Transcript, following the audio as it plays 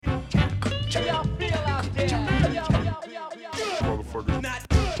How y'all feel out there? Motherfucker. Not.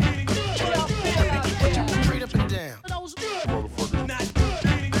 How y'all feel out there? Straight up and down. Motherfucker. Not.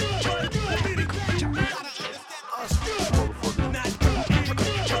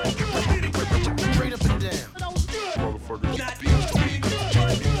 Straight up and down. Motherfucker. Not.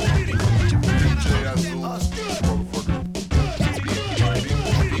 DJ Azul. Motherfucker.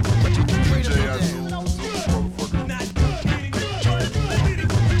 DJ Azul. Motherfucker. Not.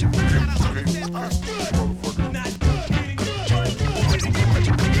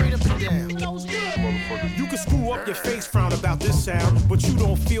 Straight up and down. Motherfucker. You can screw up your face, frown about this sound, but you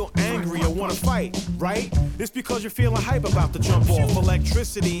don't feel angry or wanna fight, right? It's because you're feeling hype about the jump off.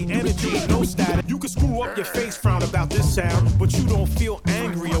 Electricity, energy, no static. You can screw up your face, frown about this sound, but you don't feel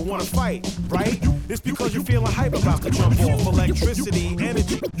angry or wanna fight, right? It's because you're feeling hype about the jump off. Electricity,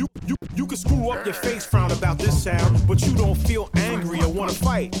 energy. You can screw up your face, frown about this sound, but you don't feel angry or wanna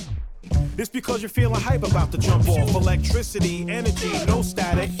fight. It's because you're feeling hype about the jump off. Electricity, energy, no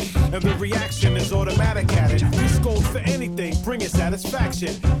static, and the reaction is automatic at it. This goes for anything, bring it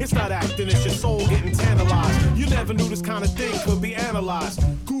satisfaction. It's not acting, it's your soul getting tantalized. You never knew this kind of thing could be analyzed.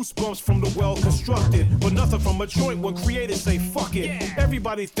 Goosebumps from the well-constructed, but nothing from a joint when creators say fuck it.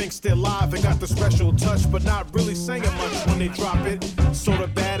 Everybody thinks they're live and got the special touch, but not really saying much when they drop it. So the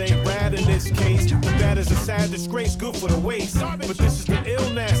bad ain't rad in this case. The bad is a sad disgrace, good for the waste. But this is the ill,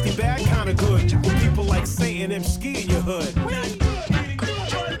 nasty, bad kind of good. With people like Satan and ski in your hood.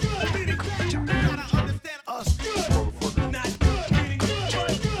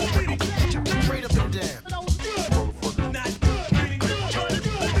 Straight up and down.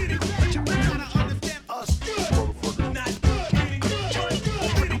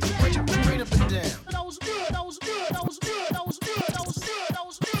 Straight up and down.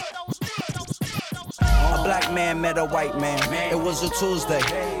 A black man met a white man. It was a Tuesday,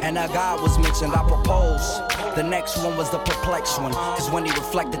 and a guy was mentioned. I proposed. The next one was the perplexed one, cause when he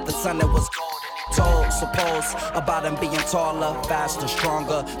reflected the sun, it was gold. And he told, suppose, about him being taller, faster,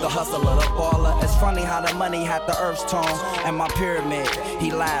 stronger, the hustler, the baller. It's funny how the money had the earth's tone, and my pyramid.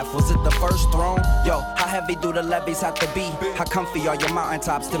 He laughed, was it the first throne? Yo, how heavy do the levees have to be? How comfy are your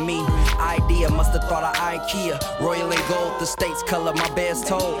mountaintops to me? Idea, must have thought of IKEA. Royal and gold, the states color my bed's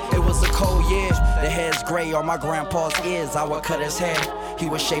told. It was a cold year, the hair's gray on my grandpa's ears. I would cut his hair, he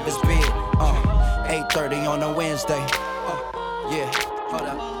would shave his beard. 8:30 on a Wednesday. Yeah, hold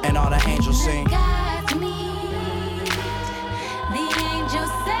up. And all the angels sing. God's meet. The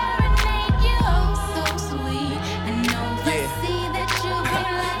angels serenade you, oh so sweet. I know they see that you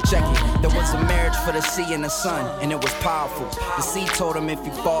bring light. Check it. There was a marriage for the sea and the sun, and it was powerful. The sea told him if he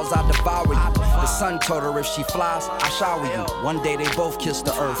falls, I'll devour you. The sun told her if she flies, I'll shower you. One day they both kissed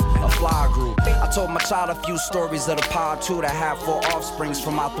the earth, a flower grew. I told my child a few stories of the power too, that had 4 offsprings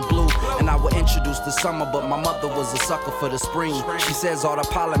from out the blue. And I would introduce the summer, but my mother was a sucker for the spring. She says all the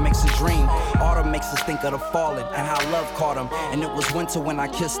pollen makes a dream. Autumn makes us think of the falling and how love caught him. And it was winter when I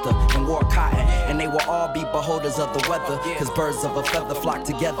kissed her and wore cotton. And they will all be beholders of the weather, cause birds of a feather flock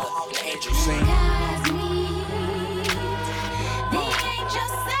together. Angels sing. God's meet. The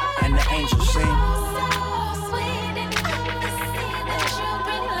angels serenade And the angels sing. you, so sweet. And I see that you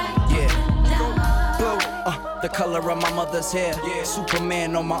bring light. Yeah. Down. Blue, the color of my mother's hair.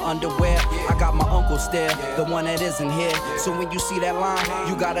 Superman on my underwear. I got my uncle's stare, the one that isn't here. So when you see that line,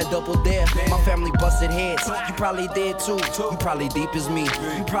 you gotta double dare. My family busted heads, you probably did too. You probably deep as me,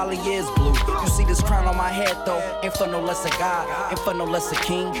 you probably is blue. You see this crown on my head though, ain't for no less a God, ain't for no less a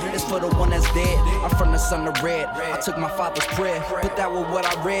king. It's for the one that's dead. I'm from the son of red. I took my father's prayer, put that with what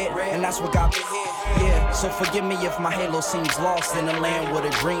I read, and that's what got me here. Yeah, so forgive me if my halo seems lost in the land where the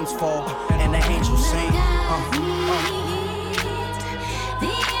dreams fall and the angels sing.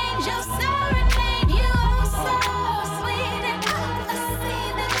 The angels serenade you, so sweet. And I see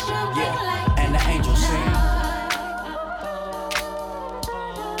that you bring light. And the angels sing.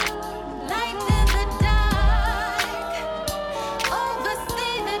 Light in the dark.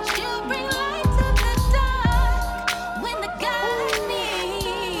 Oversee that you bring light to the dark. When the gods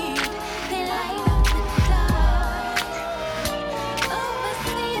need, they light up the dark.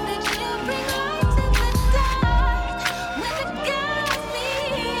 Oversee that you bring light to the dark. When the gods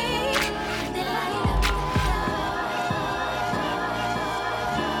need, they light up the dark.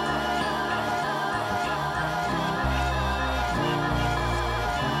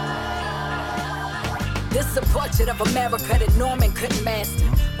 This is a portrait of America that Norman couldn't master.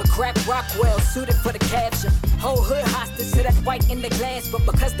 But crap Rockwell, suited for the capture. Whole hood hostage to that white in the glass, but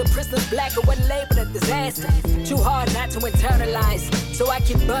because the prisoner's black, it wasn't labeled a disaster. Too hard not to internalize, so I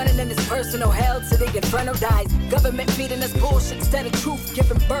keep burning in this personal hell till the inferno dies. Government feeding us bullshit instead of truth,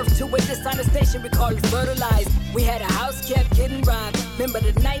 giving birth to a dishonest nation we call it fertilized. We had a house kept getting robbed. Remember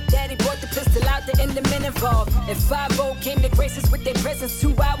the night daddy brought the pistol out to end the men involved. And 5-0 came to grace us with their presence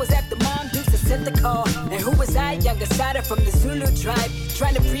 2 hours after mom Dukes sent the call. And who was I? Younger Sada from the Zulu tribe,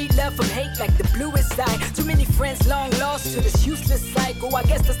 trying to breed love from hate like the bluest side. Too many friends long lost to this useless cycle. I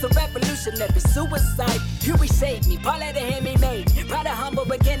guess that's the revolutionary suicide. Huey saved me, Paul had a him he made. Proud of humble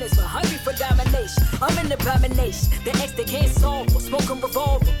beginners, but hungry for domination. I'm an abomination, the X they can't solve. Smoking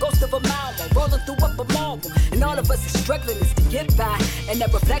revolver, ghost of a mama, rolling through up a marble. And all of us are struggling is to get by. And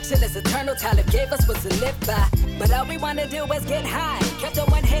that reflection is eternal, talent gave us was to live by. But all we wanna do is get high. Kept the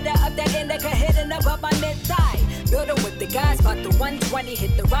one hitter up that indica, hitting up my mid thigh. Building with the guys, about the 120.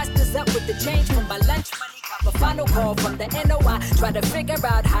 Hit the rosters up with the change from my lunch money. Cop a final call from the NOI. Try to figure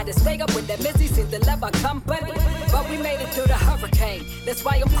out how to stay up with the Missy. Seem to love our company, but we made it through the hurricane. That's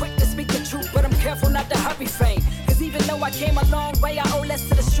why I'm quick to speak the truth, but I'm careful not to hurry fame. Cause even though I came a long way, I owe less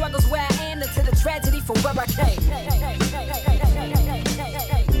to the struggles where I am than to the tragedy from where I came.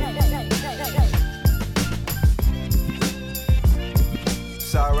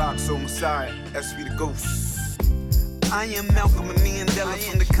 Cyrox, so Messiah, SV the Ghost. I am Malcolm and Mandela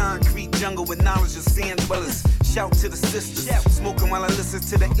from the concrete jungle with knowledge of sand dwellers. Shout to the sisters, smoking while I listen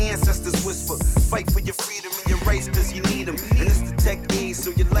to the ancestors whisper. Fight for your freedom and your rights cause you need them. And it's the tech age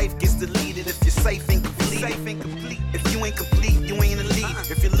so your life gets deleted if your safe ain't complete. If you ain't complete, you ain't elite.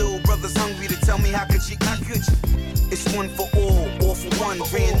 If your little brother's hungry to tell me how could you eat? It's one for all for one.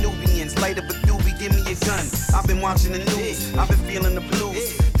 Brand Nubians, light up a doobie, give me a gun. I've been watching the news, I've been feeling the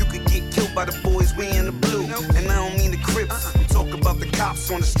blues. You could get killed by the boys wearing the blue. And I don't mean the Crips, I'm talking about the cops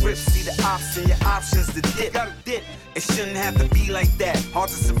on the strip. See the ops and your options to dip. It shouldn't have to be like that. Hard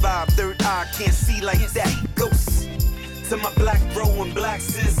to survive, third eye, can't see like that. Ghosts, to my black bro and black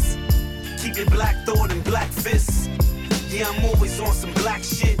sis. Keep your black thought and black fists. Yeah, I'm always on some black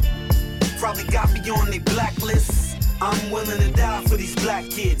shit. Probably got me on their blacklist. I'm willing to die for these black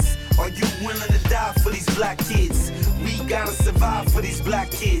kids. Are you willing to die for these black kids? We gotta survive for these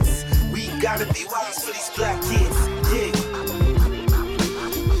black kids. We gotta be wise for these black kids. Yeah.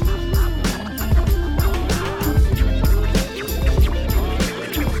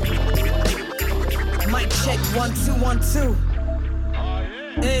 Mic check 1 2 1 2.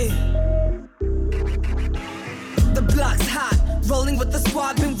 Hey. The block's hot. Rolling with the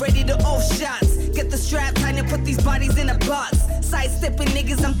squad, been ready to all shots. Get the strap tight and put these bodies in a box. Sidestepping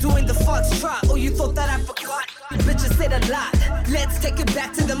niggas, I'm doing the foxtrot. Oh, you thought that I forgot? Bitches said a lot. Let's take it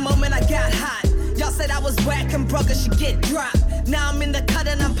back to the moment I got hot. Y'all said I was whack and brugger should get dropped. Now I'm in the cut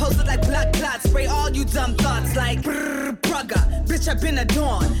and I'm posted like blood clots. Spray all you dumb thoughts like brrr, brugger. Bitch, I been a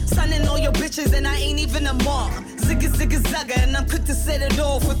dawn. Signing all your bitches and I ain't even a mom. Zigga zigga zugga and I'm quick to set it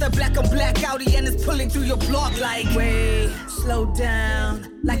off with a black on black Audi and it's pulling through your block like wait, slow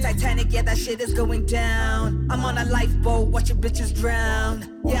down. Like Titanic, yeah, that shit is going down. I'm on a lifeboat, watching bitches drown.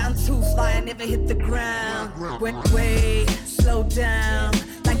 Yeah, I'm too fly, I never hit the ground. Wait, slow down.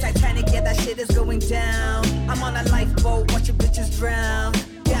 Like Titanic, yeah, that shit is going down. I'm on a lifeboat, watching bitches drown.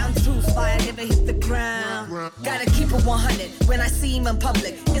 Yeah, I'm too fly, I never hit the ground. Gotta keep it 100 when I see him in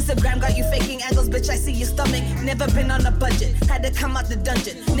public. Instagram got you faking angles, bitch, I see your stomach. Never been on a budget, had to come out the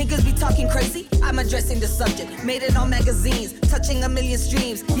dungeon. Niggas be talking crazy, I'm addressing the subject. Made it on magazines, touching 1 million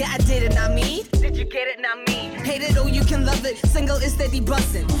streams. Yeah, I did it, not me. Did you get it, not me? Hate it, oh, you can love it. Single is steady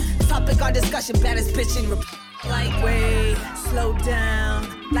bustin'. Topic our discussion, baddest bitch in like, wait, slow down.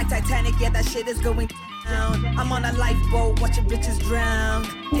 Like Titanic, yeah, that shit is going down. I'm on a lifeboat, watching bitches drown.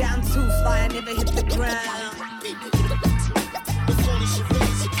 Yeah, I'm too fly, I never hit the ground. The phony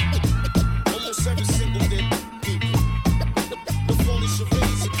charades, almost every single day. The phony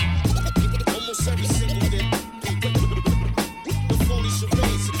charades, almost every single day. The phony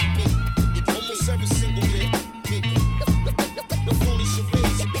charades, almost every single day. The phony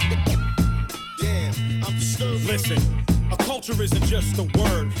charades, damn, I'm disturbed. Listen, a culture isn't just a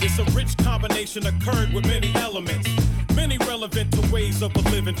word. It's a rich combination occurred with many elements. Many relevant to ways of a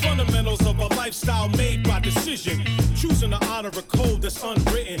living. Fundamentals of a lifestyle made by decision. Choosing to honor a code that's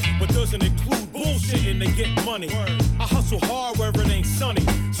unwritten, but doesn't include bullshitting to get money. I hustle hard wherever it ain't sunny.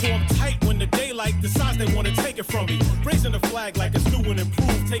 So I'm tight when the daylight decides they want to take it from me. Raising the flag like it's new and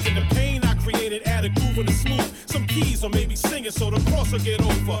improved. Taking the pain I create created, add a groove and a smooth. Some keys or maybe singing so the cross will get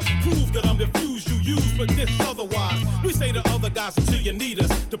over. Prove that I'm the fuse you use, but this otherwise. We say to other guys until you need us,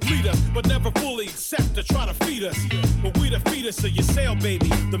 deplete us, but never fully accept to try to feed us. But we the fetus of your sale, baby.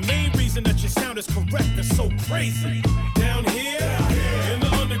 The main reason that your sound is correct is so crazy. Down here, in the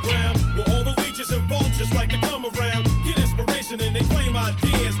underground, where all the leeches and vultures like to come around, get inspiration and they claim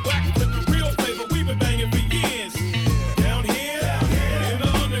ideas. Black with the real flavor we've been banging for years. Down here, in the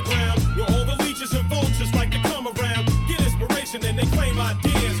underground, where all the leeches and vultures like to come around, get inspiration and they claim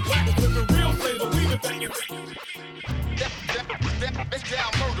ideas. Black with the real flavor we've been banging for years. It's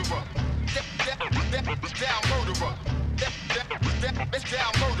down murderer. It's down murderer. It's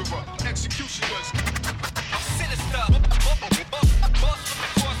down murderer. Executioners. I'm sinister. Boss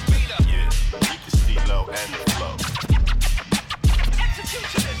cross beater. Yeah, we can see low and the flow.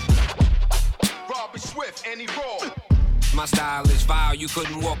 Executioners. Robbie Swift and he raw. My style is vile, you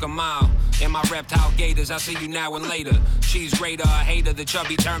couldn't walk a mile. In my reptile gators, I see you now and later. She's greater, a hater, the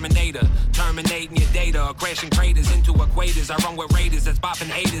chubby Terminator. Terminating your data, or crashing craters into equators. I run with raiders that's bopping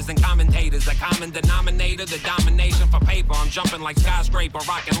haters and commentators. The common denominator, the domination for paper. I'm jumping like skyscraper,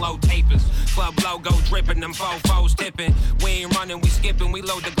 rocking low tapers. Club logo dripping, them fofos tipping. We ain't running, we skipping. We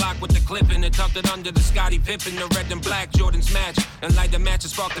load the Glock with the clipping and tucked it under the Scottie Pippen. The red and black Jordans match. And light the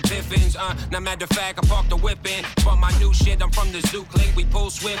matches, spark the piffins. Now matter of fact, I parked the whip in. From my new shit, I'm from the zoo clique, we pull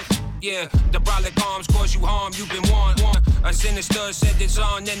swift. Yeah, the brolic arms cause you harm, you've been warned. A sinister said it's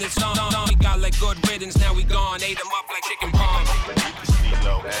on, then it's on. We got like good riddance, now we gone. Ate them up like chicken palm. We can see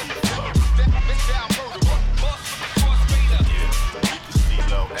low and the flow. It's down murderer. Boss cross beater. Yeah, we can see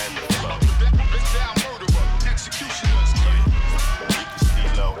low and the flow. It's down murderer. Executioners. Yeah, we can see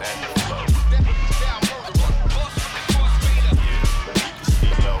low and the flow. It's down murderer. Boss cross beater. Yeah, we can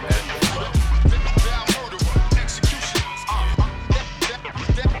see low and the flow. It's down murderer. Executioners.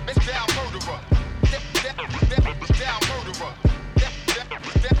 It's down murderer. It's down murderer.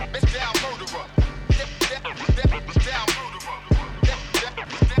 It's down murderer.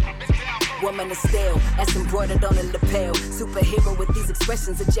 Woman of steel, that's embroidered on the lapel. Superhero with these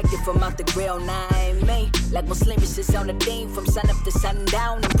expressions ejected from out the grill. Nah, I ain't me. Like Muslimish is on the theme from sun up to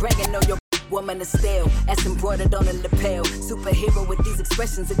sundown. I'm bragging on your woman of steel, that's embroidered on the lapel. Superhero with these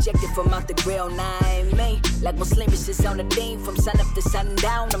expressions ejected from out the grill. Nah, I ain't me. Like Muslimish is on the theme from sun up to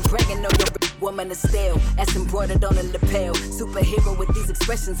sundown. I'm bragging on your woman of steel, that's embroidered on the lapel. Superhero with these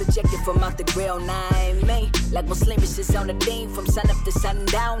expressions ejected from out the grill. Nah, I ain't me. Like Muslimish is on the theme from sun up to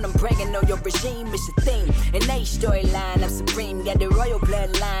sundown. I'm bragging on your regime, it's a theme. An A storyline, I'm supreme. Got the royal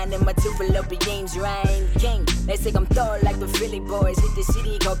bloodline in my two Philippians, Ryan King. They say I'm Thor like the Philly boys. Hit the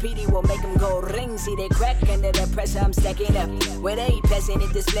city, called PD will make them go ring. See they crack under the pressure, I'm stacking up. Where they passing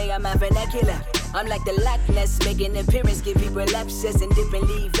it display, I'm a vernacular. I'm like the Loch Ness, making an appearance, give people lapses and dip and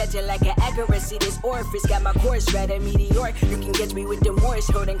leave. Legend like an accuracy, this orifice got my course rather meteor. You can catch me with the Morse,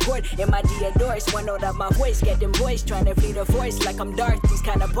 holding court in my Diodorus. One note of my voice, get them boys trying to flee the voice like I'm Darth. These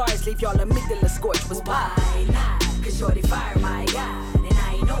kind of bars leave y'all amygdala scorched. Was why not? Cause shorty fire my God, and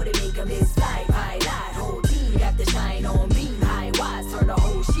I ain't know they make a miss fly highlight. Whole team got the shine on beam, high wise, turn the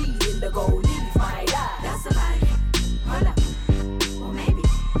whole sheet in the gold leaf. My God, that's a vibe. Hold up, or maybe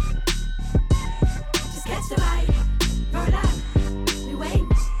just catch the vibe. Roll up, we wait.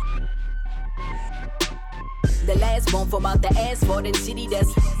 The last one from out the asphalt and city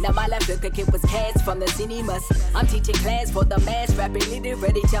dust. Now my life look like it was cast from the cinemas. I'm teaching class for the mass, rapping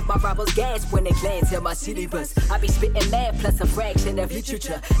literally tough. My rivals gasp when they glance at my city bus. I be spitting math plus a fraction of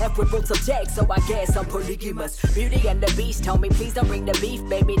literature. F with rules subject, so I guess I'm polygamous. Beauty and the Beast told me please don't bring the beef,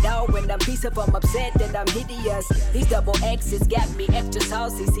 baby dog. When I'm piece up, I'm upset that I'm hideous. These double X's got me extra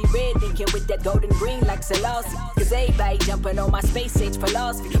saucy. See red thinking with that golden green like Selassie. Cause everybody jumping on my space age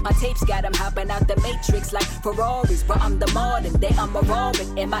philosophy. My tapes got them hopping out the matrix like Ferraris, but I'm the modern day, I'm a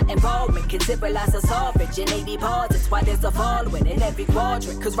Robin. And my involvement can civilize a savage in 80 bars, that's why there's a following in every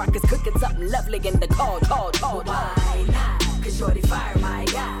quadrant. Cause rock is cooking something lovely in the cold. Why not? Cause shorty fire my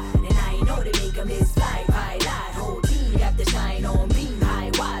God, and I ain't know they make a miss fly highlight. Whole team got the shine on beam,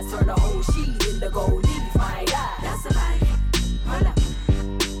 high wise, turn the whole sheet in the gold leaf. My God, that's a vibe. Hold up,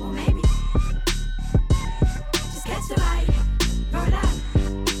 or maybe just catch the vibe. Roll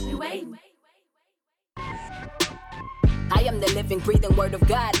up, we waiting. I am the living, breathing word of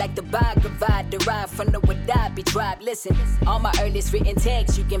God, like the Bhagavad, derived from the Wadabi tribe. Listen, all my earliest written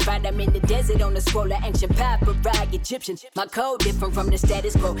texts, you can find them in the desert on the scroll of ancient papyri, Egyptian. My code different from the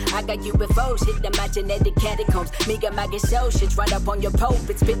status quo. I got UFOs, hit them my genetic catacombs. Me got my shit run up on your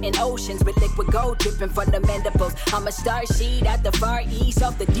pulpit, spitting oceans with liquid gold dripping from the mandibles. I'm a star seed out the far east,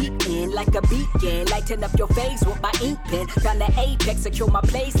 off the deep end, like a beacon. Lighten up your face with my ink pen. Found the apex, secure my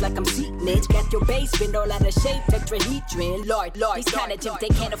place like I'm Seaton. Got your basement all out of shape, tetrahedron. Lord, these kind of gems they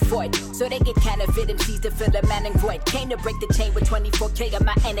can't afford, so they get counterfeit MCs to fill a man and void. Came to break the chain with 24K of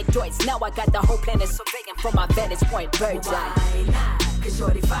my anecdotes. Now I got the whole planet surveying from my vantage point. Bird's eye. Why not? Cause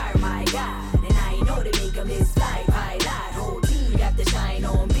shorty fire my God, and I ain't know to make a miss life. Highlight, whole team got the shine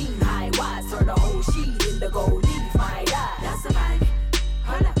on beam. High wise, turn the whole sheet in the gold leaf. My God, that's surviving.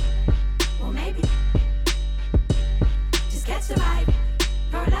 Hold up, well maybe. Just catch the vibe.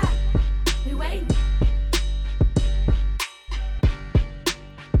 Hold up, we waiting.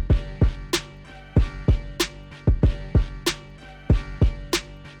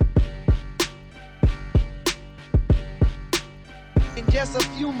 In just a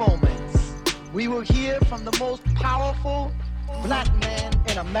few moments, we will hear from the most powerful black man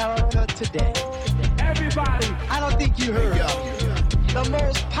in America today. Everybody, I don't think you heard. The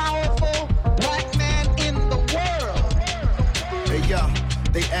most powerful black man in the world. Hey, yo,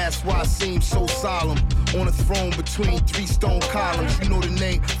 they ask why I seem so solemn. On a throne between 3 stone columns. You know the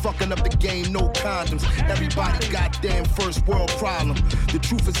name, fucking up the game, no condoms. Everybody goddamn first world problem. The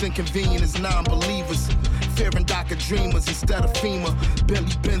truth is inconvenient as non-believers. Fearing DACA dreamers instead of FEMA.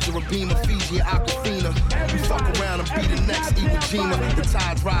 Bentley, Benz, or a Beamer, Fiji, or Aquafina. We fuck around and be the next Iwo Jima. The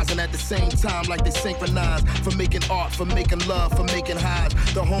tide's rising at the same time like they synchronize. For making art, for making love, for making highs.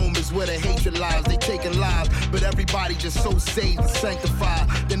 The home is where the hatred lies. They taking lives, but everybody just so saved and sanctified.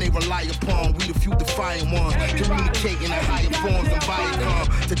 Then they rely upon we the few defiant ones. Communicating in higher forms than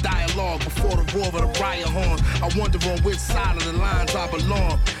Viacom. To dialogue before the roar of the riot horn. I wonder on which side of the lines I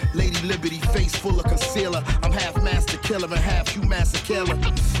belong. Lady Liberty, face full of concealer. I'm half master killer and half you master killer.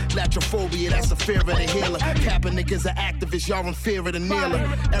 Latrophobia, that's a fear of the healer. Kaepernick is an activist, y'all in fear of the kneeler.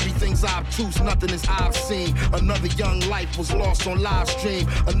 Everything's obtuse, nothing is obscene. Another young life was lost on live stream.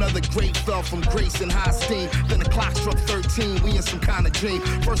 Another great fell from grace and high steam. Then the clock struck 13, we in some kind of dream.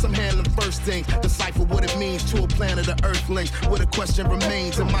 First I'm handling first things, decipher what it means to a planet of earthlings. Where the question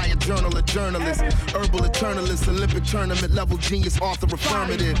remains, am I a journal, a journalist? Herbal eternalist, Olympic tournament level genius, author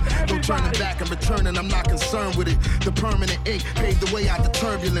affirmative. No turning back and returning, I'm not concerned with it. The permanent ink paved the way out the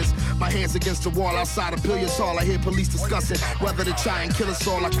turbulence. My hands against the wall outside a billiards hall. I hear police discussing whether to try and kill us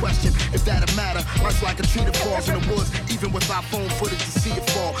all. I question if that'd matter. Much like a tree that falls in the woods, even with our phone footage to see it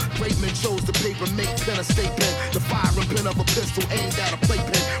fall. Great men chose the paper, make pen a state pen. The firing pin of a pistol aimed at a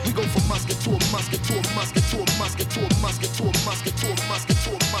playpen. We go from musket to a musket to a musket to a musket to a musket to a musket to a musket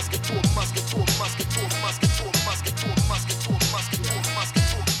to a musket to a musket to a musket to a musket to a musket to a musket to a musket to a musket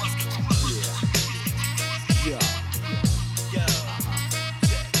to a musket to a musket. Yeah. Yeah.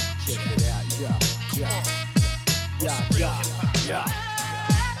 Check it out.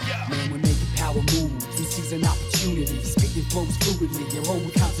 Yeah. Man, we're making power moves and seizing opportunities. Spitting flows fluidly, your own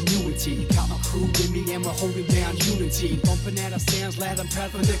continuity. Got my crew with me and we're holding down unity. Bumping at our sounds loud and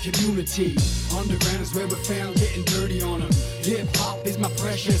proud for the community. Underground is where we're found, getting dirty on them. Hip hop is my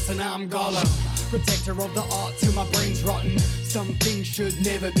precious and I'm Gollum. Protector of the art till my brain's rotten. Some things should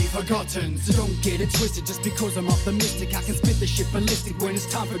never be forgotten. So don't get it twisted just because I'm optimistic. I can spit the shit ballistic when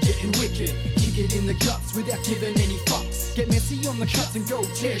it's time for getting wicked. Kick it in the guts without giving any fucks. Get messy on the cuts and go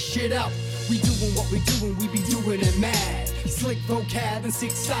tear shit up. We doing what we doing, we be doing it mad. Slick vocab and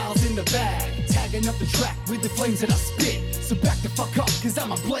 6 styles in the bag. Tagging up the track with the flames that I spit. So back the fuck up, cause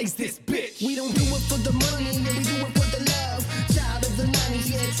I'ma blaze this bitch. We don't do it for the money, yeah, we do it for the love. Child of the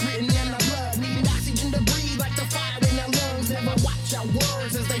 90s, yeah, it's written in our blood. Needing oxygen to breathe like the fire in our lungs. Never watch our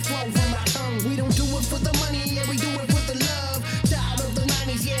words as they flow from our tongue. We don't do it for the money, yeah, we do it for the love. Child of the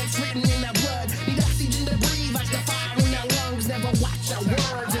 90s, yeah, it's written in our blood. Need oxygen to breathe like the fire in our lungs. Never watch our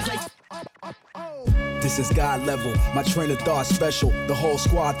words as they This is God level, my train of thought special. The whole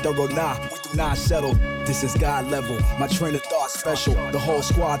squad thorough, nah, we do not settle. This is God level, my train of thought special. The whole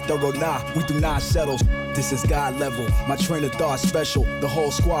squad thorough, nah, we do not settle. This is God level, my train of thought special. The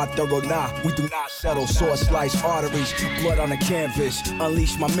whole squad thorough, nah, we do not settle. Sword slice arteries, blood on the canvas.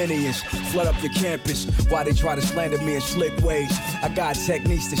 Unleash my minions, flood up your campus. Why they try to slander me in slick ways? I got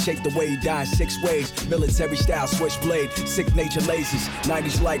techniques to shake the way you die in 6 ways. Military style switchblade, sick nature lasers.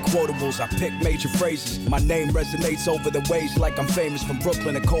 90s like quotables, I pick major phrases. My name resonates over the waves like I'm famous from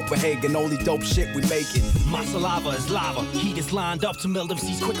Brooklyn to Copenhagen. Only dope shit we making. My saliva is lava. He gets lined up to melt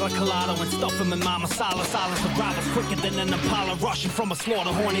MCs quick like Colado and stuff him in my masala. Silence the robbers quicker than an Impala rushing from a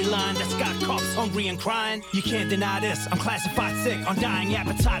slaughter horny line that's got cops hungry and crying. You can't deny this. I'm classified sick, undying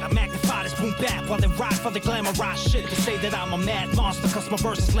appetite. I magnify this boom bap while they ride for the glamorized shit. To say that I'm a mad monster cause my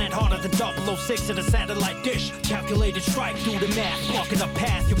verses land harder than 006 at a satellite dish. Calculated strike, do the math, walking up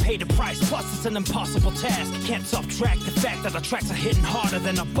path, you pay the price. Plus it's an impossible task. Can't subtract the fact that the tracks are hitting harder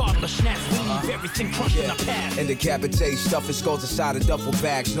than a bottle of schnapps. We leave everything crushed in the path. And decapitate, stuffing skulls inside of duffel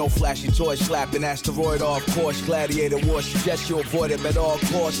bags. No flashy toys, slapping asteroid off course. Gladiator war, suggest you avoid them at all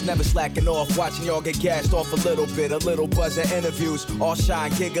costs. Never slacking off, watching y'all get gassed off a little bit. A little buzz at interviews, all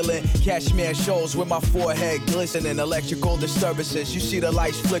shine, giggling. Cashmere shows with my forehead glistening. Electrical disturbances, you see the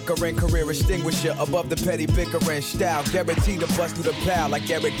lights flickering. Career extinguisher above the petty bickering. Style guaranteed to bust through the pal like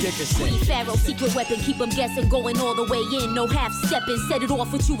Eric Dickerson. Pharaoh, secret weapon, keep them guessing, going all the way in, no half stepping. Set it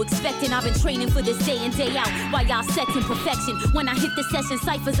off what you expecting. I've been training for this day in, day out, while y'all setting perfection. When I hit the session,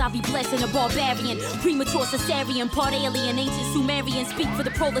 ciphers I'll be blessing a barbarian, premature Caesarean, part alien, ancient Sumerian. Speak for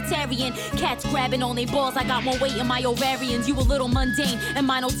the proletarian. Cats grabbing on they balls, I got more weight in my ovarians. You a little mundane, and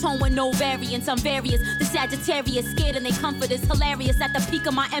monotone with no variance. I'm various, the Sagittarius, scared and they comfort is hilarious. At the peak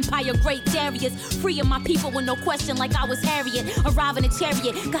of my empire, great Darius, freeing my people with no question like I was Harriet. Arriving a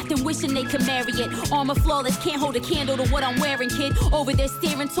chariot, got them wishing they could marry it. Armor flawless, can't hold a candle to what I'm wearing, kid. Over there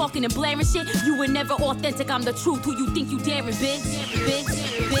staring, talking and blaring shit. You were never authentic, I'm the truth. Who you think you daring, bitch? Bitch,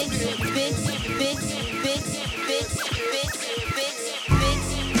 bitch, bitch, bitch, bitch, bitch, bitch, bitch,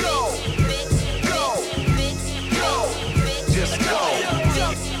 bitch, go, bitch, go, bitch, go, bitch, just go,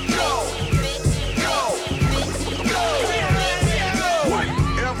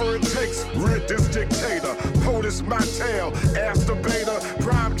 Whatever it takes, rid this dictator. POTUS my tail, ask the beta.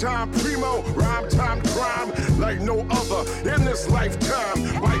 Prime time primo, rhyme time crime like no other in this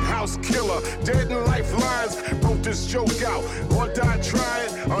lifetime. White House killer, dead in lifelines. Wrote this joke out, or died trying.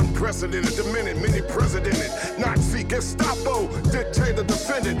 Unprecedented, the minute, many presidented. Nazi, Gestapo, dictator,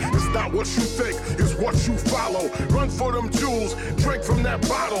 defendant. It's not what you think, it's what you follow. Run for them jewels, drink from that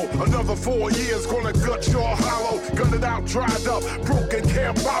bottle. Another 4 years, gonna gut your hollow. Gun it out, dried up, broken,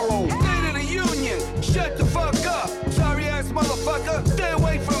 can't borrow. State of the Union, shut the fuck up. Sorry ass motherfucker, stay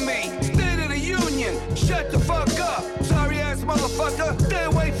away from me. State of the Union, shut the fuck up. Sorry ass motherfucker, stay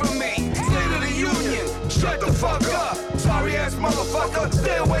away from me. State of the Union, shut the fuck up. Sorry ass motherfucker,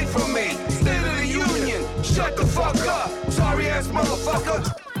 stay away from me. State of the Union, shut the fuck up. Sorry ass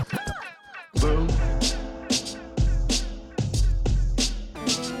motherfucker.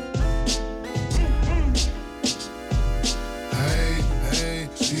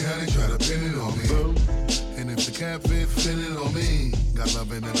 Can't fit it on me. Got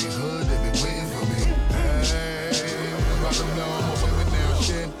love in every hood, they been waiting for me. Hey, about to know I'm a women down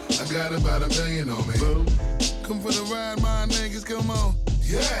shit. I got about 1 million on me. Come for the ride, my niggas, come on.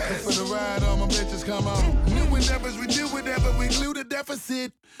 Yeah. Come for the ride, all my bitches, come on. New endeavors, we do whatever, we glue the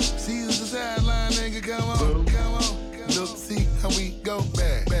deficit. See who's the sideline, nigga, come on, come on. Look, see how we go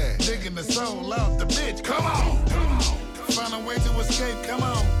back. Digging the soul out the bitch, come on, come on. Find a way to escape, come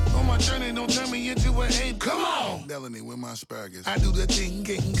on. On my journey, don't turn me into an ape, come on. Melanie with my asparagus. I do the thing,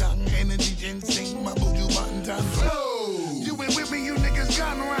 getting cotton, energy, ginseng, my booju button time. Flow. You ain't with me, you niggas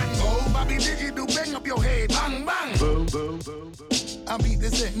gone rotten. Oh, Bobby Digital, bang up your head, bang, bang. Boom, boom, boom, boom. I beat the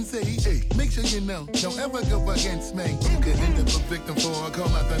set and say, hey, make sure you know, don't ever go against me. You could end up a victim for a call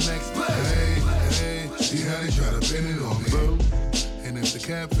out the next play. Hey, see how they try to pin it on me. And if the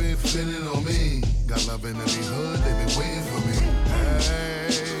cat fit it on me. Got love in every hood, they been waiting for me. Hey,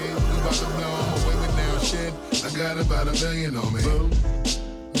 you about to know I'm a women down shit. I got about 1 million on me.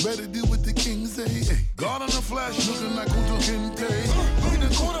 Better do what the king say. Hey, God on the flash, looking like Kuto Kinte. We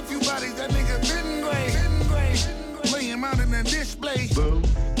done caught a few bodies, that nigga been great. Lay him out in the display.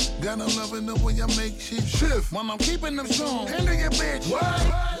 Got no love in the way I make shit shift. While I'm keeping them strong, handle your bitch. What?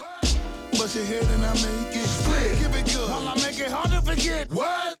 Bust your head and I make it split. Give it good while I make it hard to forget.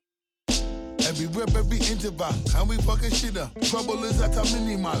 What? Every rep, every interval, how we fucking shit up. Trouble is at a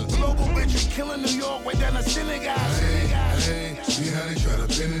minimal. Global bitch, we killing New York, way down to Senegal. Hey, see how they try to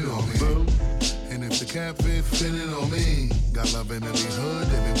pin it on me. And if the cat fit it on me. Got love in every hood,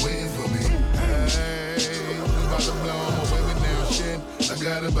 they been waiting for me. Hey, we about to blow, I'm a women down shit. I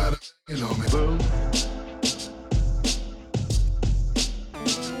got about 1 million on me.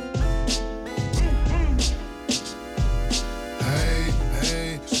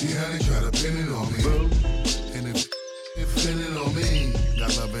 See how they try to pin it on me. And if pin it on me.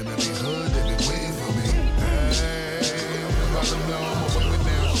 Got love in every hood, they been waiting for me. Hey, about to know I'm a women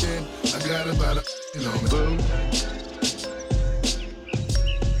down shit. I got about 1 million on me.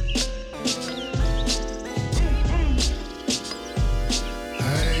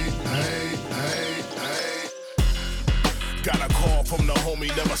 from the homie,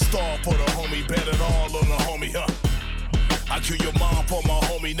 never starve for the homie, bet it all on the homie, huh? I kill your mom for my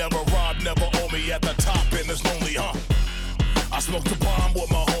homie, never rob, never owe me at the top and it's lonely, huh? I smoked the bomb with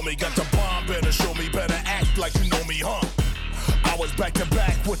my homie, got the bomb, better show me, better act like you know me, huh? I was back to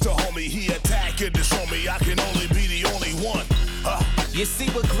back with the homie, he attacked and disowned me, I can only be the only one, huh? You see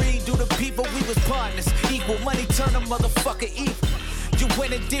what greed do to people, we was partners. Equal money turn a motherfucker evil. You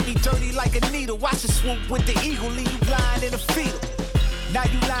went and did me dirty like a needle. Watch it swoop with the eagle, leave you lying in a fetal. Now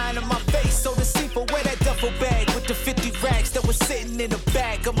you lying in my face, so deceitful. Wear that duffel bag with the 50 racks that was sitting in the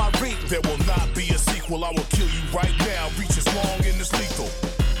bag of my Regal. There will not be a sequel, I will kill you right now. Reach as long and it's lethal.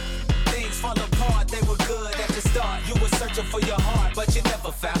 Things fall apart, they were good at the start. You were searching for your heart, but you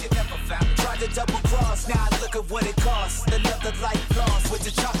never found it. Tried to double cross, now look at what it costs. Another life lost with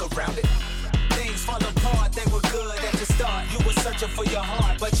the chalk around it. Things fall apart, they were good at the start. You were searching for your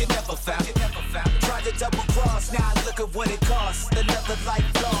heart, but you never found it. Tried to double cross, now look at what it costs. Another life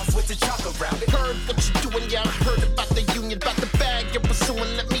lost with the chalk around it. Heard what you doing, yeah, I heard about the union, about the bag you're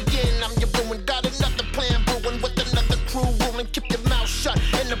pursuing. Let me in, I'm your ruin. Got another plan brewing with another crew ruling. Keep your mouth shut,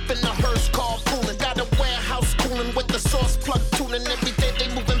 end up in a hearse car pooling. Got a warehouse cooling with the source plug tuning. Every day they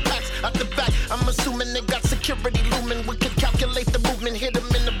moving packs out the back. I'm assuming they got security looming. We can calculate the movement, hit them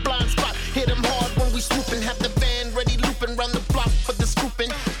in the blind spot. Hit them hard when we swooping. Have the van ready looping round the block for the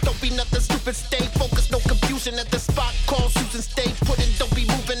scooping. Don't be nothing stupid, stay focused, no confusion at the spot. Call Susan, stay put in, don't be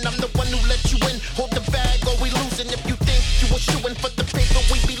moving. I'm the one who let you in. Hold the bag or we losing. If you think you were shooting for the paper,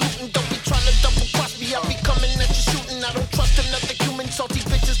 we be looting. Don't be trying to double cross me. I be coming at you shooting. I don't trust another human. Salty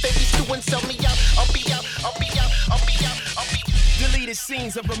bitches, they be stewing. Sell me out, I'll be out, I'll be out, I'll be out, I'll be out. Deleted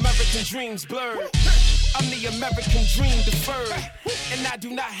scenes of American dreams blurred. I'm the American dream deferred, and I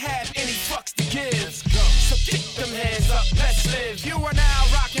do not have any fucks to give. So kick them hands up, let's live. You are now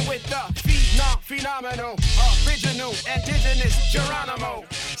rocking with the phenomenal, original, indigenous Geronimo.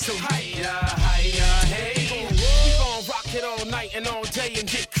 So hiya, hiya, hey, we gon' rock it all night and all day and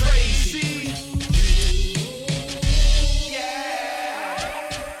get crazy. Yeah,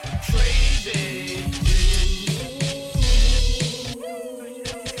 crazy.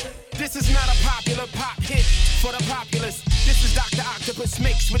 This is not a popular pop hit for the populace. This is Dr. Octopus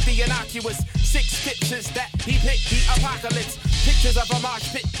mixed with the innocuous 6 pictures that he picked the apocalypse. Pictures of a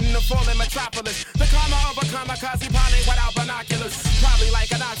marsh pit in the fallen metropolis. The karma of a kamikaze pilot without binoculars. Probably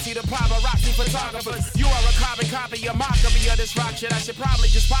like a Nazi to paparazzi photographers. You are a carbon copy, a mockery of this rock shit. I should probably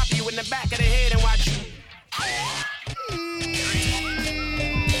just pop you in the back of the head and watch you.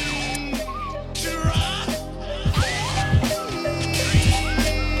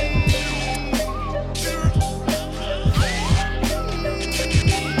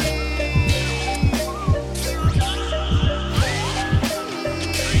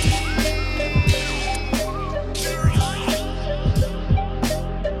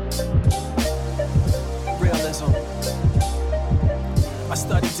 I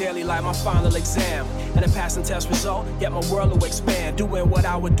study daily like my final exam. And a passing test result, yet my world will expand. Doing what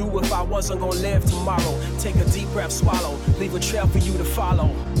I would do if I wasn't gonna live tomorrow. Take a deep breath, swallow, leave a trail for you to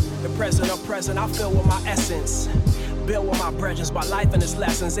follow. The present of present, I feel with my essence. Build with my brethren by life and its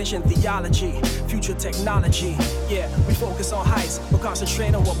lessons. Ancient theology, future technology. Yeah, we focus on heights, but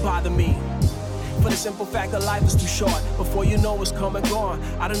concentrate on what bother me. For the simple fact that life is too short. Before you know it's come and gone,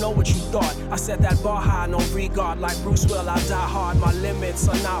 I don't know what you thought. I set that bar high, no regard. Like Bruce Will, I die hard. My limits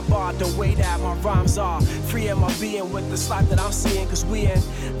are not barred the way that my rhymes are. Free in my being with this life that I'm seeing. Cause we in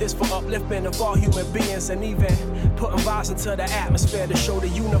this for upliftment of all human beings. And even putting vibes into the atmosphere to show the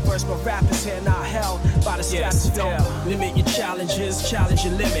universe my rap is here, not held by the stratosphere. Limit your challenges, challenge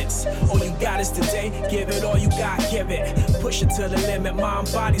your limits. All you got is today, give it all you got, give it. Push it to the limit,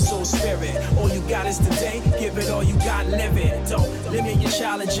 mind, body, soul, spirit. All you got is today, give it all you got, live it. Don't limit your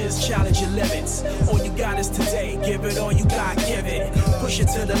challenges, challenge your limits. All you got is today, give it all you got, give it. Push it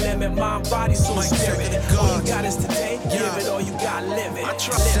to the limit, mind, body, soul, spirit. All you got is today, give it all you got, live it. I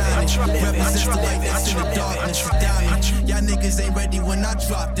trust it, represents the light that's in the darkness. Y'all niggas ain't ready when I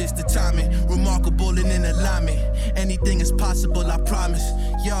drop this. The timing, remarkable and in alignment. Anything is possible, I promise.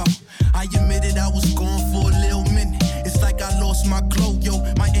 Yo, I admitted I was gone for a little minute. It's like I lost my glow, yo.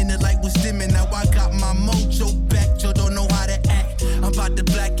 My inner light was dimming. Now I got my mojo back, yo. Don't know how to act. I'm about to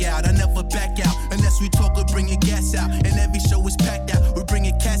black out. I never back out unless we talk or bringing gas out. And every show is packed out. We're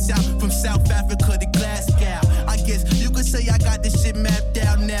bringing cats out from South Africa to Glasgow. I guess you could say I got this shit mapped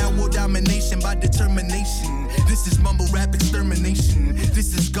out now. World domination by determination. This is mumble rap extermination.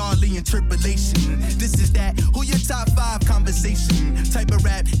 This is godly interpolation. This is that who your top 5 conversation. Type of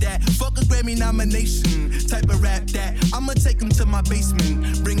rap that fuck a Grammy nomination. Type of rap that I'ma take them to my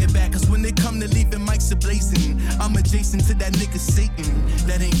basement. Bring it back, cause when they come to leaving mics X blazing. I'm adjacent to that nigga Satan.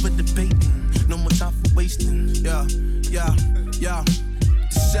 That ain't for debating. No more time for wasting. Yeah.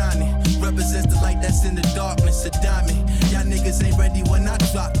 Shining, represents the light that's in the darkness. A diamond. Y'all niggas ain't ready when I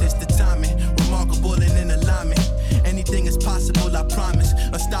drop this. The timing, remarkable and in alignment. Anything is possible, I promise.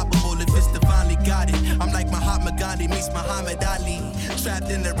 Unstoppable if it's divinely guided. I'm like Mahatma Gandhi meets Muhammad Ali. Trapped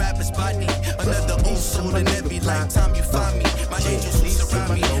in the rapper's body. Another old soul in every lifetime you find me. My angels who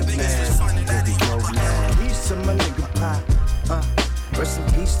surround me. Niggas was finding that ain't peace to my nigga Pop. Rest in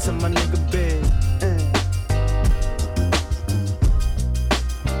peace to my nigga Big.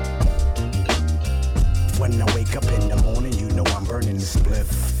 When I wake up in the morning, you know I'm burning the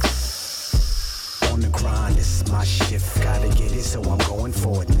spliff. On the grind, this is my shift. Gotta get it, so I'm going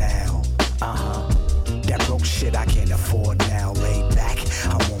for it now. That broke shit I can't afford now. Laid back,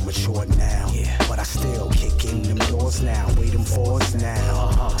 I'm more mature now. Yeah. But I still kick in them doors now. Waiting for us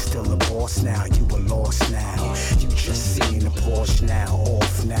now. Still a boss now, you a lost now. You just seeing the Porsche now,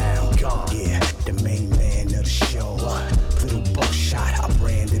 off now. Yeah, the main man of the show. Little buckshot, I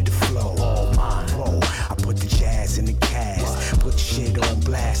branded the flow. All mine, bro. I put the jazz in the cast. Put the shit on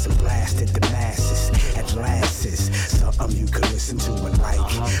blast and blasted the masses. At last is something you could listen to and like.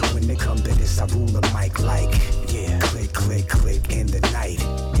 When they come to this, I rule the mic like. Yeah, click, click, click in the night.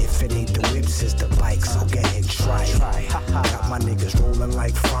 If it ain't the whips, it's the bikes, so go ahead and try. Got my niggas rolling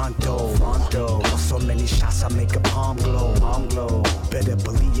like Fronto. So many shots, I make a palm glow. Better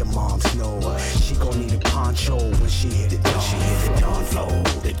believe your moms know. She gon' need a poncho when she hit it down. She hit the dawn flow,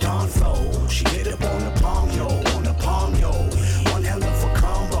 the dawn flow. She hit up on the palm yo. One hell of a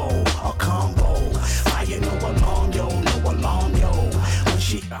combo. Fire no alarm yo. When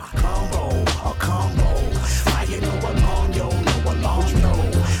she combo. Fire no alarm yo. Fire no alarm yo.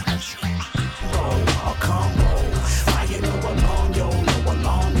 When she hit the combo. Fire no alarm yo.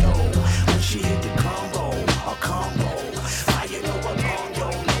 When she hit the combo.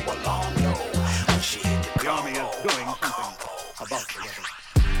 The army is doing something about the weather.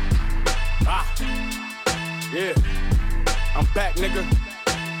 Yeah, I'm back, nigga.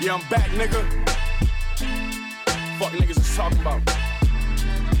 Yeah, I'm back, nigga. Fuck niggas is talking about.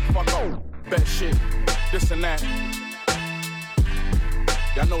 Fuck all bad shit, this and that.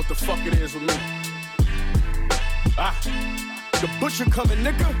 Y'all know what the fuck it is with me. The butcher coming,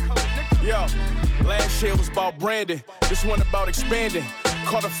 nigga. Yo, last year was about branding. This one about expanding.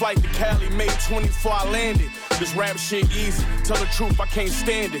 Caught a flight to Cali, May 24, I landed. This rap shit easy, tell the truth, I can't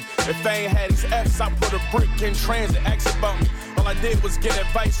stand it. If I ain't had these F's, I put a brick in transit. Ask about me, all I did was get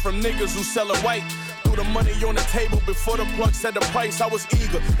advice from niggas who sell a white. Threw the money on the table before the plug said the price. I was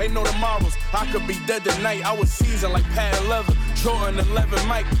eager, ain't no tomorrows. I could be dead tonight, I was seasoned like patent leather. Jordan 11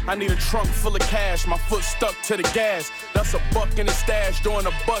 Mike, I need a trunk full of cash. My foot stuck to the gas. That's a buck in the stash, doing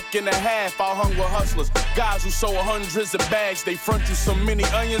 $1.50. I hung with hustlers, guys who sold hundreds of bags. They front you so many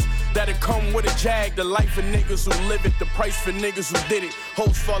onions that it come with a jag. The life of niggas who live it, the price for niggas who did it.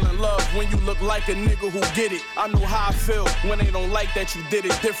 Hoes fall in love when you look like a nigga who get it. I know how I feel when they don't like that you did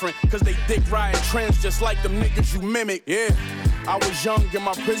it different. Cause they dick riding trends just like them niggas you mimic. Yeah, I was young in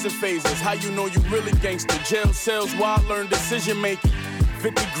my prison phases. How you know you really gangster? Jail cells where I learned decision making.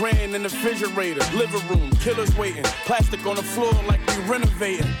 50 grand in the refrigerator, living room, killers waiting. Plastic on the floor like we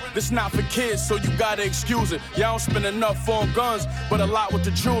renovating. This not for kids, so you gotta excuse it. Y'all don't spend enough on guns, but a lot with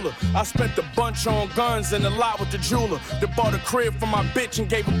the jeweler. I spent a bunch on guns and a lot with the jeweler. They bought a crib for my bitch and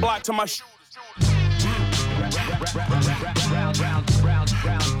gave a block to my shooter.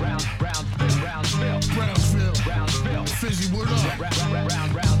 Brownsville, Fizzy, what up? Brownsville,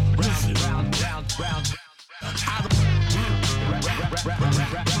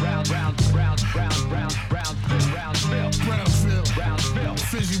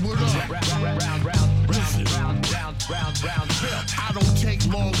 Fizzy, what up? I don't take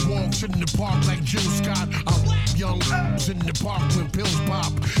long walks in the park like Jill Scott. I'm young in the park when pills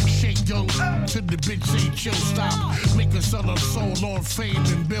pop. Shake young till the bitch say chill stop. Make her sell her soul on fame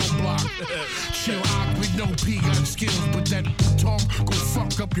and bill block. Chill out with no P got skills, but that talk go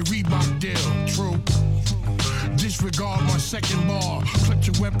fuck up your Reebok deal. True. Disregard my second bar. Clutch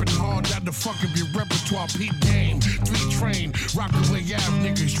your weapon hard, that the fuck up your repertoire. Peep game, 3 train, Rockaway Ave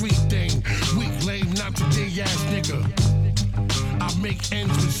nigga, street thing. Weak lame, not today ass nigga. I make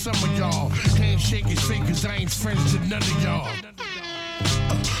ends with some of y'all. Handshake is fake cause I ain't friends to none of y'all.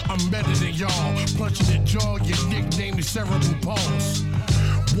 I'm better than y'all. Punching the jaw, your nickname is Cerebral Pulse.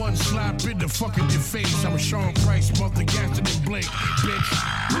 One slap in the fuck in your face. I'm Sean Price, mother gassing and Blake, bitch.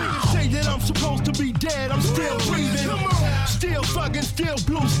 Niggas say that I'm supposed to be dead, I'm still breathing. Still fucking, still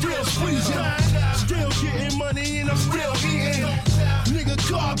blue, still squeezing. Still getting money and I'm still eating. Nigga,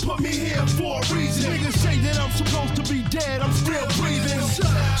 God put me here for a reason. Niggas say that I'm supposed to be dead, I'm still breathing.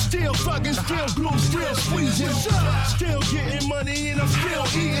 Still fucking, still glue, still squeezing. Still getting money and I'm still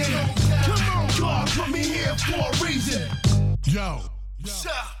eating. Come on, God put me here for a reason. Yo.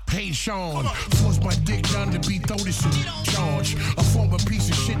 Hey Sean, force my dick down to be thrown in some charge. A former piece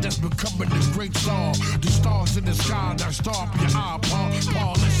of shit that's becoming the great star. The stars in the sky, now stop your eye,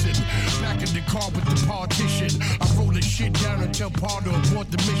 Paul, listen. Back in the car with the partition, I roll the shit down and tell Paul to abort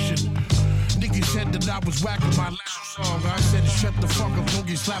the mission. Niggas said that I was whacking my last song. I said shut the fuck up, don't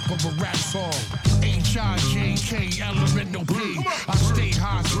get slapped of a rap song. H-I-J-K, L-M-N-O-P. I stay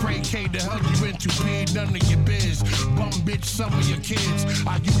high, spray K to hug you into P. None of your biz, bum bitch, some of your kids.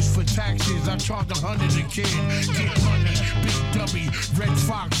 I use for taxes, I charge 100 a kid. Get money, big dummy, red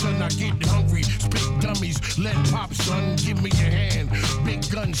fox, son, I get hungry. Spit dummies, let pop, son, give me your hand. Big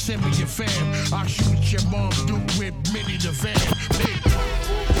gun, send me your fam. I shoot your mom, Duke with Minnie the van.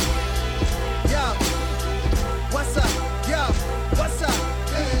 Yo, what's up? Yo, what's up?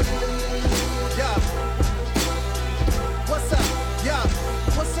 Yo, what's up? Yo,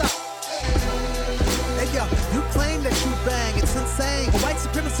 what's up? Hey yo, you claim that you bang, it's insane. A white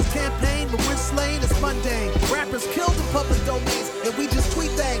supremacist campaign, but we're slain, it's mundane. Rappers killed in public domains, and we just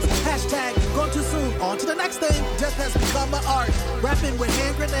tweet things. Hashtag, gone too soon, on to the next thing. Death has become an art, rapping with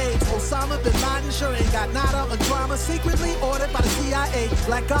hand grenades. Osama bin Laden sure ain't got nada on drama. Secretly ordered by the CIA.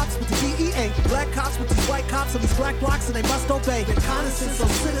 Black ops with the DEA. Black cops with these white cops on these black blocks, and they must obey. Reconnaissance on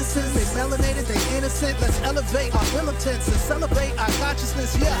citizens, they melanated, they innocent. Let's elevate our militants and celebrate our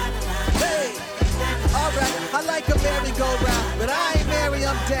consciousness, yeah. Hey! Alright, I like a merry-go-round, but I ain't merry,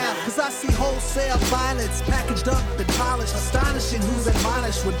 I'm down. Cause I see wholesale violence packaged up and polished. Astonishing who's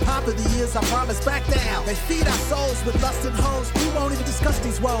admonished when pop of the years I promise back down. They feed our souls with lust and hoes. We won't even discuss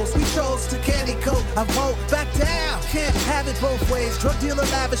these woes. We chose to candy coat, I vote back down. Can't have it both ways. Drug dealer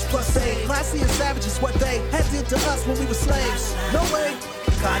lavish plus save. Classy and savage is what they had did to us when we were slaves. No way.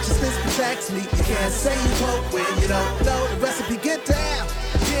 Consciousness protects me. You can't say you won't when you don't know the recipe. Get down.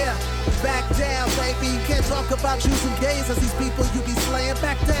 Yeah. Back down, baby. You can't talk about choosing gays as these people you be slaying.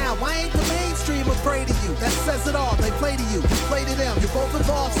 Back down. Why ain't the mainstream afraid of you? That says it all. They play to you. You play to them. You're both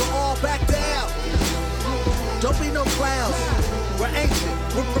involved, so all back down. Don't be no clowns. We're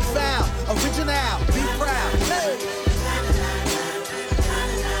ancient. We're profound. Original. Be proud. Hey.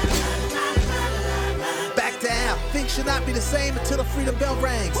 Back down. Things should not be the same until the freedom bell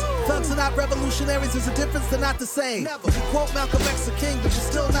rings. Thugs are not revolutionaries, there's a difference, they're not the same. Never. You quote Malcolm X a king, but you're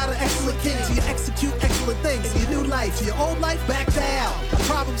still not an excellent king. So you execute excellent things in your new life. To your old life, back down. I'm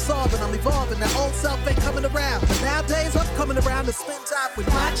problem solving, I'm evolving. That old self ain't coming around. But nowadays, I'm coming around to spend time with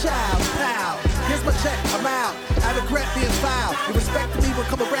my child. Pow. Here's my check, I'm out. I regret being foul. Your respect for me will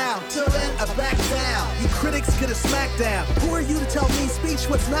come around. Till then, I back down. You critics get a smackdown. Who are you to tell me speech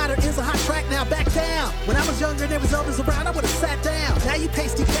what's not or is a hot track now? Back down. When I was younger and there was elders around, I would've sat down. Now you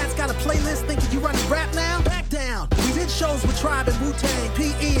pasty cats got a playlist thinking you running rap now? Back down. We did shows with Tribe and Wu-Tang,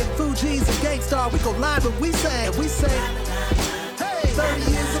 PE and Fugees and Gangstar. We go live and we sang. And we say, hey,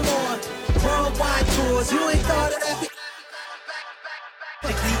 30 years or more. Worldwide tours. You ain't thought of that before. I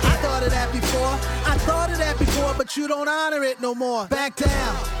thought of that before. I thought of that before, but you don't honor it no more. Back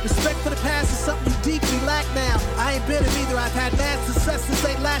down. Respect for the past is something you deeply lack now. I ain't bitter either. I've had mad successes,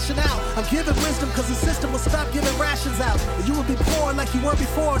 ain't lashing out. I'm giving wisdom cause the system will stop giving rations out. And you will be poor like you were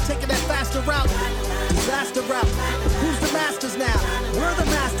before, taking that faster route. Disaster route. Who's the masters now? We're the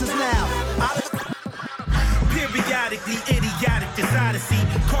masters now. Periodically idiotic this odyssey.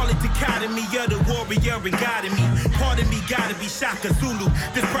 Call it dichotomy of the warrior and God in me. Part of me gotta be Shaka Zulu.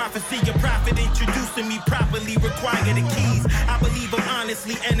 This prophecy, a prophet introducing me properly require the keys. I believe I'm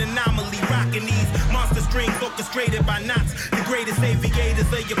honestly an anomaly. Rocking these monster strings orchestrated by knots. The greatest aviators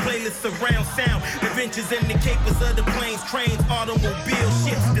of your playlist surround sound. Adventures in the capers of the planes, trains, automobile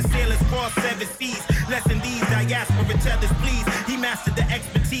ships. The sailors cross 7 seas. Lesson these diaspora tellers, please. He mastered the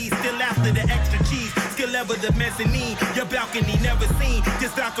expertise, still after the extra cheese. Skill level the mezzanine, your balcony never seen.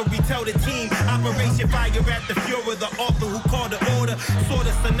 This Valkyrie tell the team. Operation Fire at the Fuhrer, the author who called the order.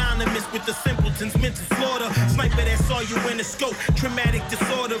 Sorta synonymous with the simpletons meant to slaughter. Sniper that saw you in the scope. Traumatic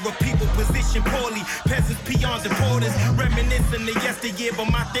disorder of people positioned poorly. Peasants, peons, and porters. Reminiscing the yesteryear,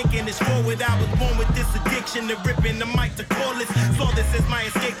 but my thinking is forward. I was born with this addiction to ripping the mic to callers. Saw this as my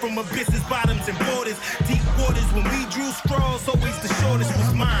escape from abysses, bottoms, and borders. Deep waters when we drew straws, always the shortest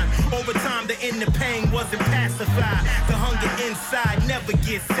was mine. Over time, the inner pain wasn't pacified. The hunger inside never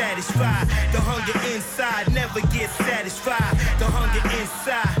gets satisfied. The hunger inside never gets satisfied. The hunger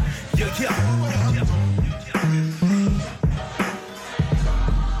inside,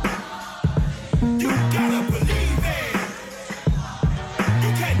 You gotta believe it.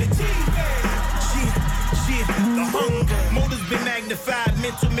 achieve it. The hunger. Motives been magnified,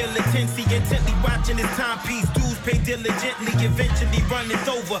 mental militancy, intently watching his timepiece. Dues pay diligently, eventually runneth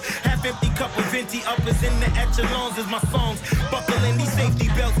over. Half empty cup of venti, uppers in the echelons as my songs. Buckle in these safety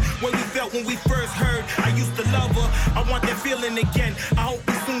belts, what we felt when we first heard. I used to love her, I want that feeling again. I hope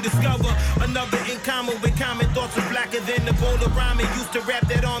we soon discover another in common with common thoughts are blacker than the bowl of rhyming. Used to rap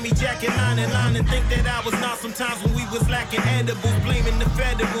that army jacket line and think that I was not sometimes when we was lacking edibles. Blaming the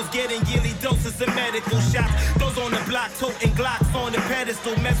federals, getting yearly doses of medical shots. Those on the block, toting Glocks on the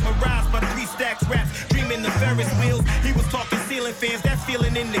pedestal. Mesmerized by 3 stacks raps, dreaming the Ferris wheels. He was talking ceiling fans, that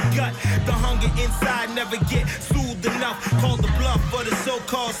feeling in the gut. The hunger inside never get soothed enough. Called the bluff for the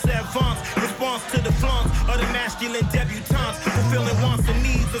so-called savants. Response to the flaunts of the masculine debutantes. Fulfilling wants and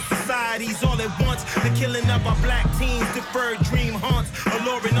needs of societies all at once. The killing of our black teens, deferred dream haunts.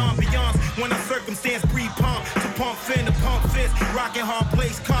 Alluring ambiance when our circumstance breed pomp. To pump fin, to pump fist, rocking hard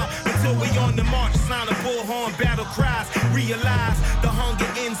place calm. Until we on the march, sound of bullhorn battle cries. Realize the hunger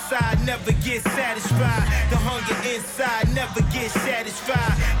inside never gets satisfied. The hunger inside never gets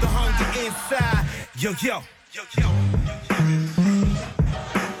satisfied. The hunger inside, yo.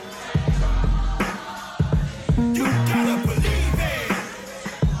 You gotta believe it.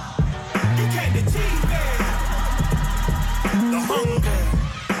 You can't achieve it. The hunger